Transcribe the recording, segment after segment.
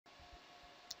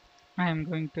I am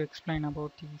going to explain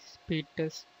about the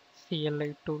Speedtest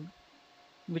CLI tool,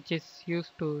 which is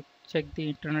used to check the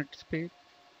internet speed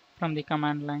from the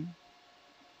command line.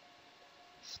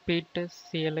 Speedtest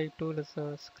CLI tool is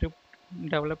a script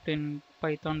developed in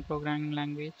Python programming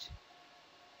language,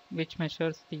 which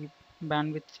measures the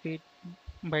bandwidth speed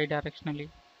bidirectionally.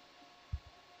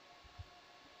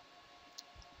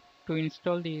 To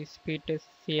install the Speedtest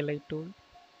CLI tool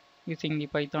using the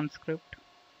Python script,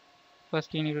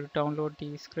 first you need to download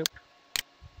the script.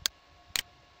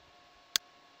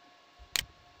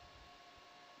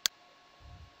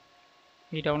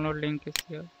 The download link is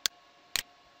here.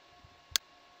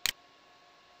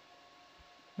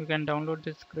 You can download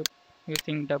this script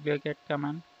using wget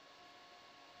command.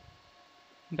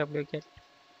 Wget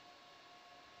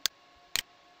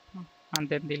and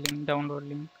then the download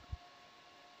link.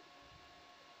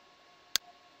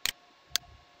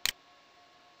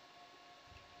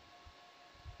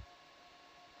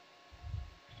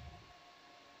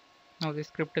 Now the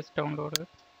script is downloaded,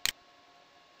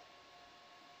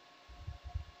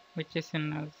 which is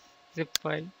in a zip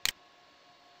file.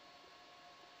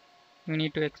 You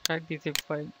need to extract the zip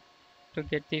file to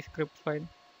get the script file.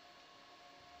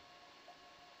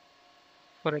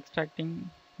 For extracting,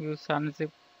 use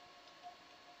unzip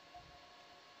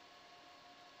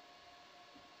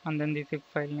and then the zip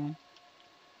file name.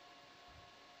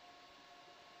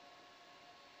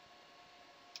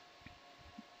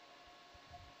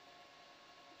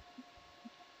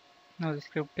 Now the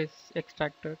script is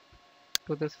extracted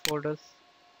to this folder's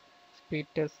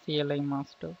Speedtest CLI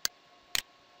master.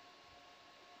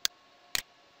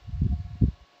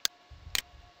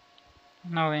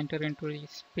 Now enter into the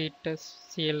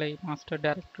Speedtest CLI master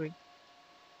directory.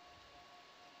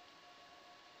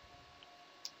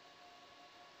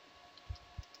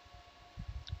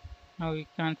 Now you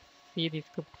can see the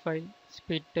script file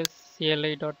speedtest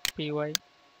CLI.py.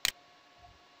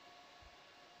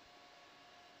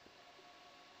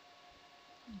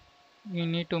 You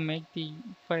need to make the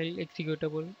file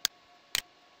executable.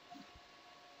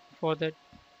 For that,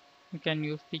 you can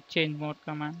use the change mode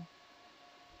command.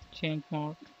 Change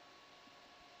mode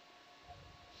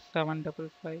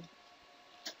 755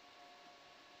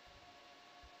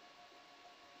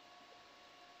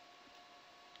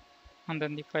 and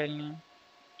then the file name.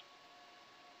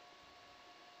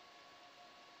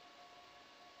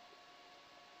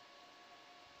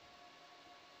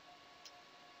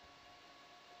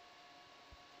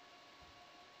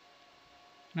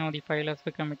 Now the file has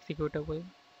become executable.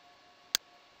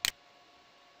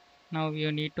 Now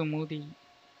you need to move the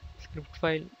script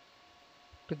file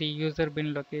to the user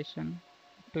bin location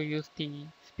to use the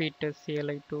Speedtest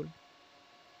CLI tool.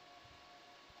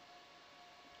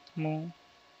 Move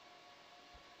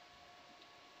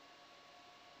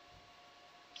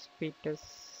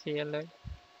Speedtest CLI.py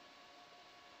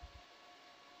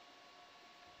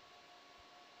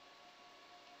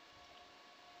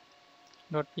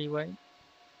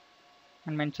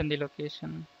and mention the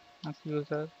location as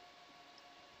user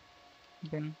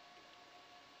bin.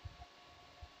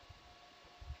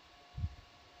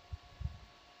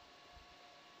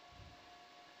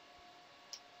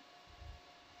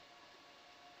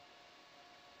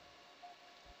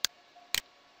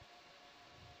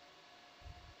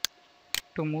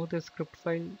 To move the script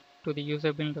file to the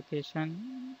user bin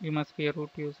location, you must be a root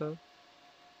user.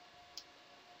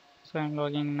 So I'm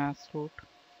logging in as root.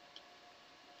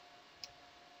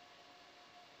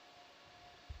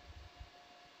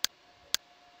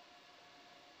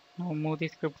 Now move the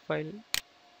script file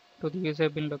to the user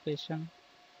bin location.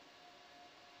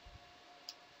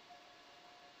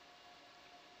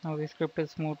 Now the script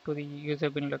is moved to the user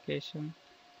bin location.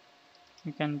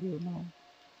 You can view now.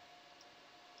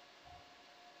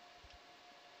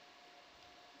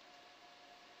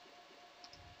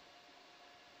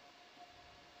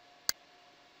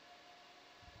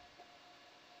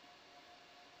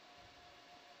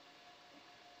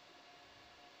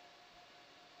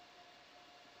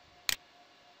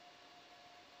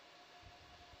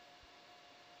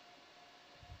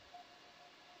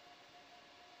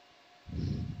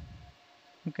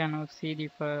 You can now see the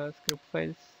script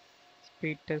files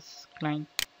speedtest client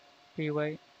py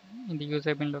in the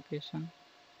user bin location.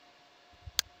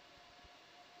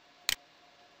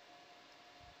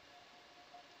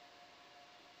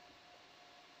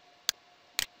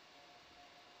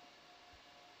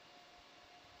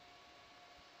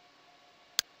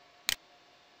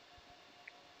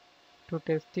 To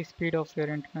test the speed of your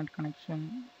internet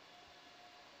connection,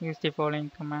 use the following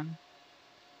command.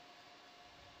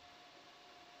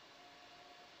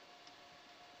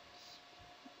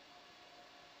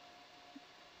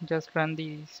 Just run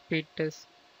the speedtest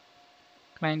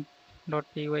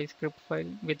client.py script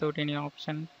file without any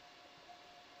option.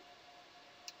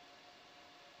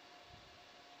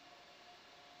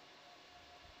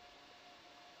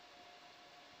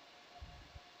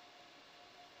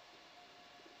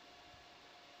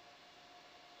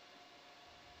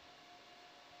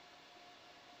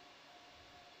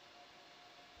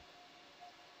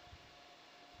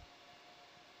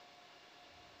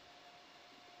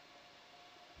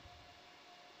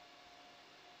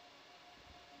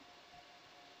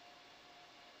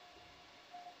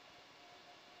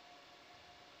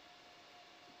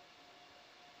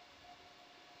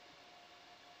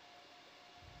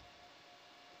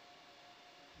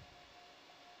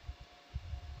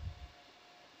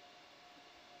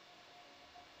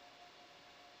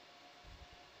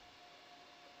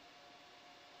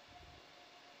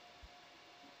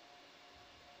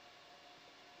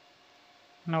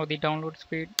 Now the download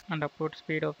speed and upload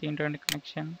speed of the internet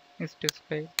connection is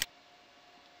displayed.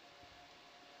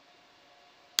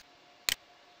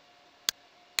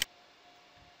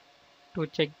 To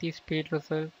check the speed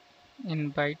result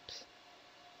in bytes,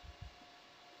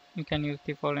 you can use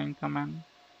the following command.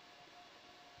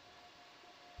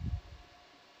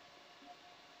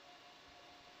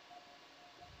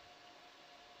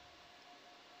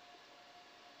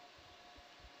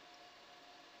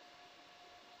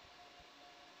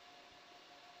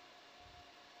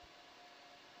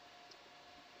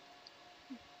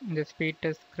 In the speed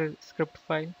test script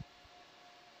file,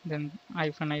 then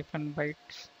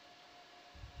 -bytes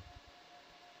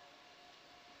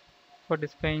for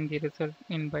displaying the result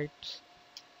in bytes.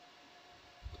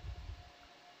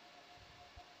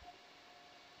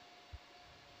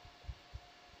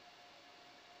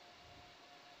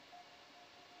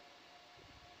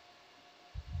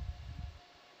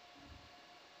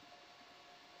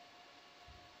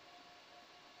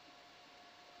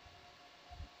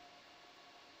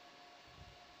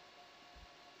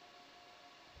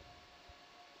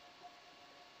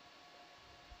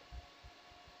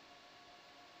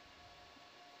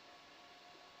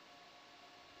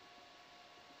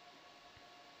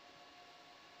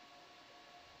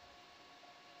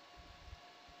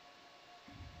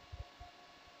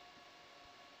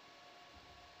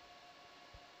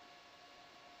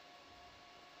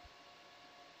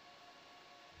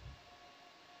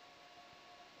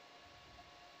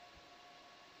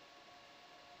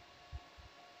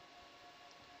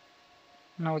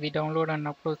 Now the download and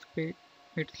upload speed,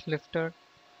 it's listed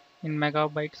in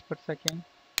megabytes per second.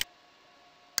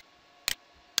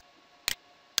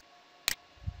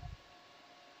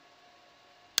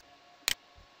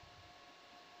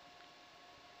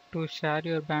 To share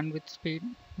your bandwidth speed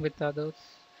with others,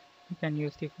 you can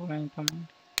use the following command.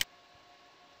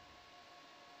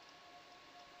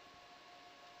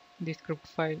 The script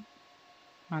file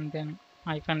and then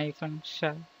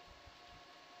 -share.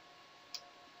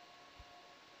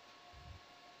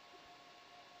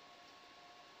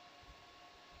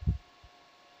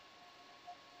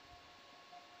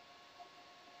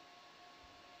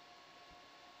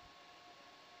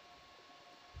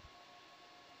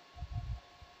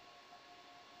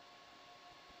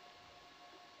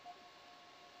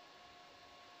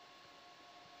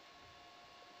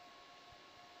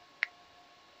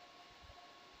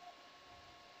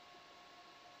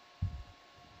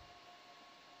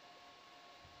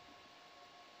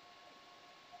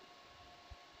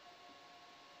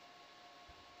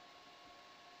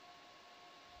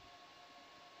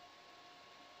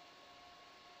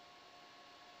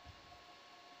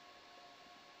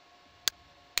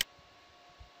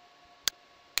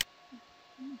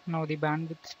 Now the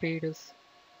bandwidth speed is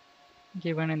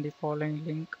given in the following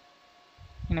link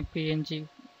in a PNG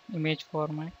image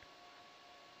format.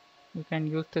 You can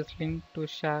use this link to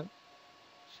share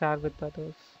with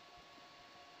others.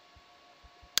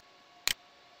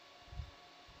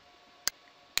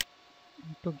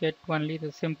 To get only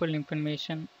the simple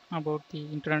information about the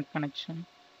internet connection,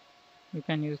 you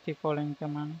can use the following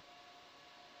command.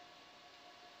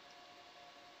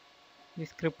 The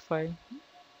script file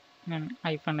and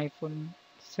 -hyphen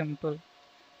simple.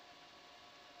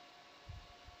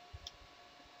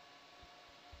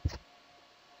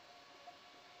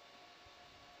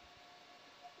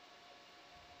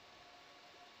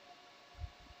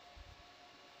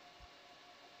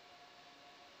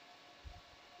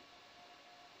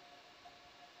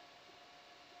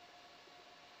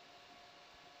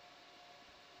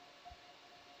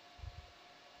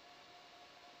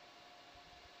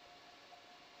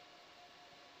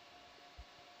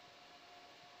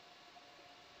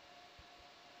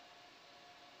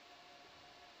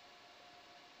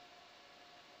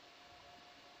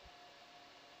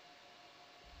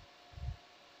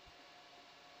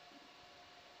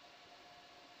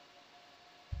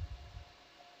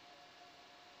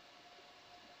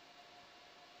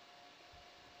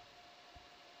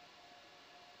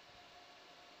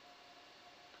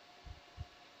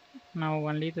 Now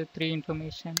only the three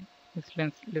information is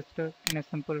listed in a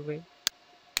simple way.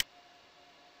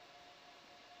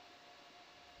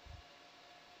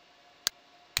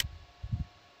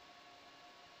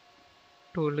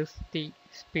 To list the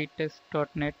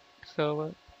speedtest.net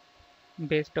server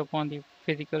based upon the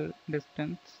physical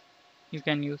distance, you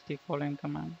can use the following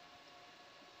command.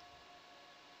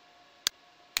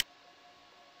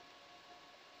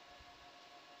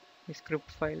 The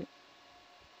script file,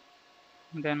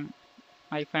 then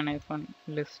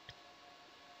 -list.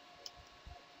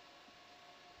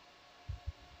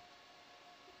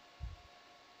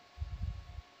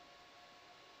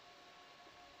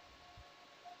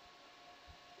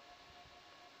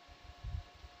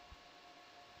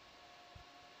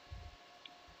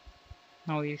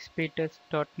 Now the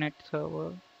speedtest.net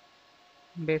server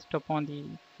based upon the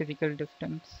physical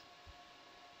distance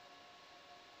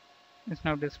is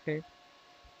now displayed.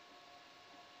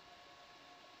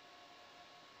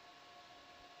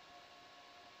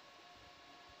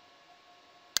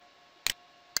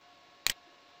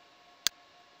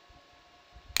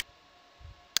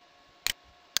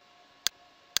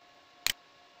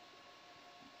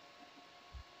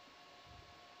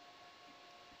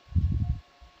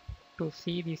 To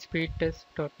see the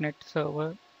speedtest.net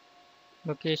server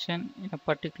location in a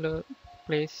particular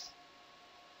place,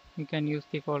 you can use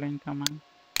the following command.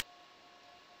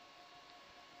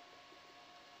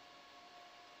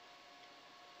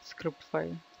 Script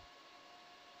file,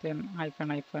 then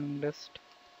 -list,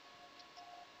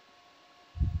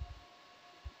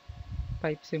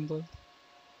 pipe symbol,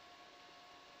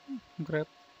 grep,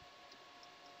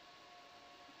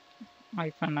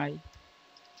 -i,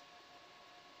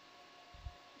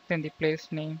 then the place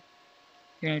name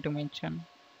you need to mention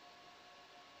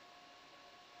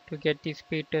to get the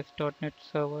speedtest.net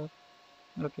server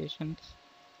locations.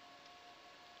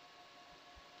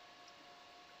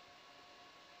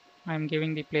 I am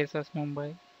giving the place as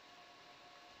Mumbai.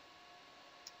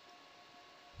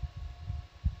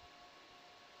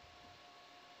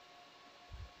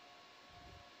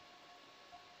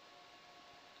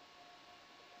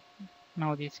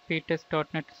 Now the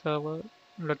speedtest.net server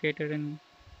located in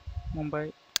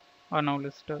Mumbai are now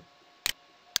listed.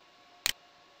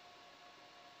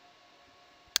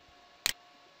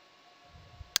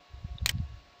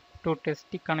 To test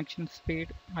the connection speed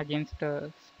against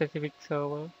a specific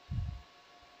server,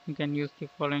 you can use the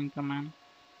following command.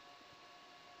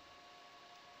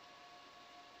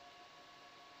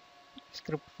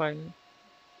 Script file,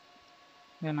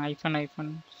 then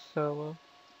 -server,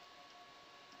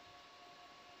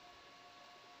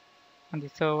 and the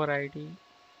server ID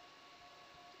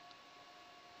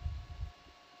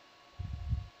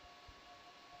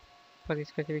for the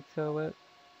specific server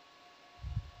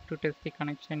to test the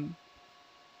connection.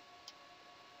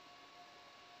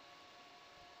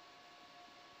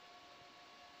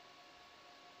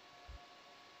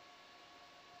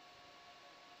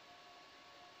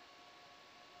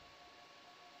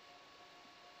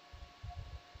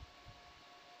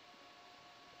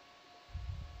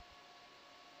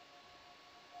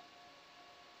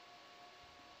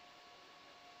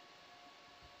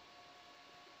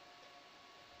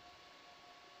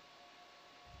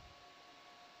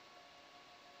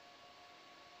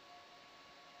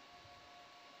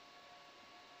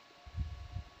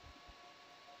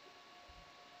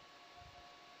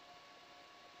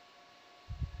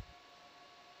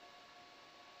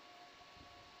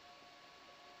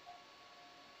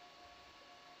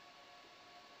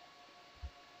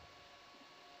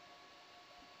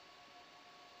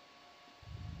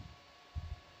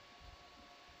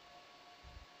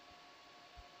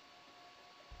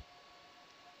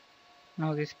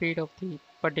 Now the speed of the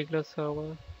particular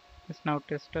server is now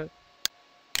tested.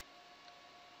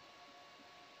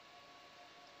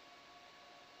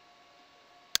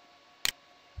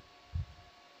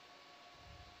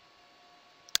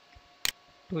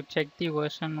 To check the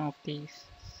version of the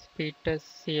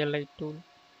Speedtest CLI tool,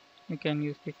 you can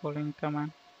use the following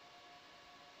command.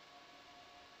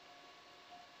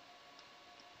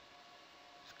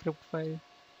 Script file,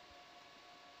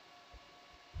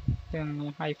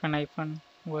 then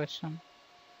 -version.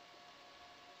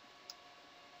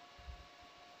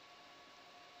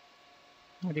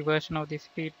 The version of the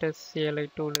Speedtest CLI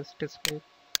tool is displayed,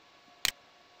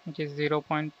 which is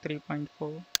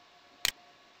 0.3.4.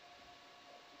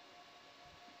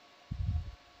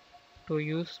 To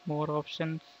use more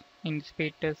options in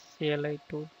Speedtest CLI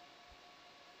tool,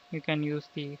 you can use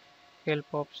the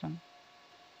help option.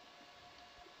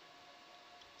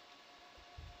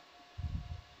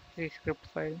 The script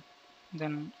file,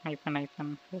 then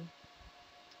 -help.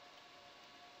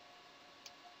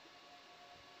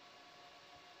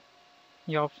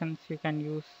 The options you can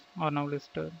use are now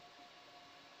listed.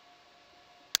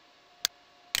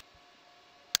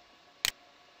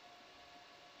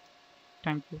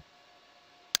 Thank you.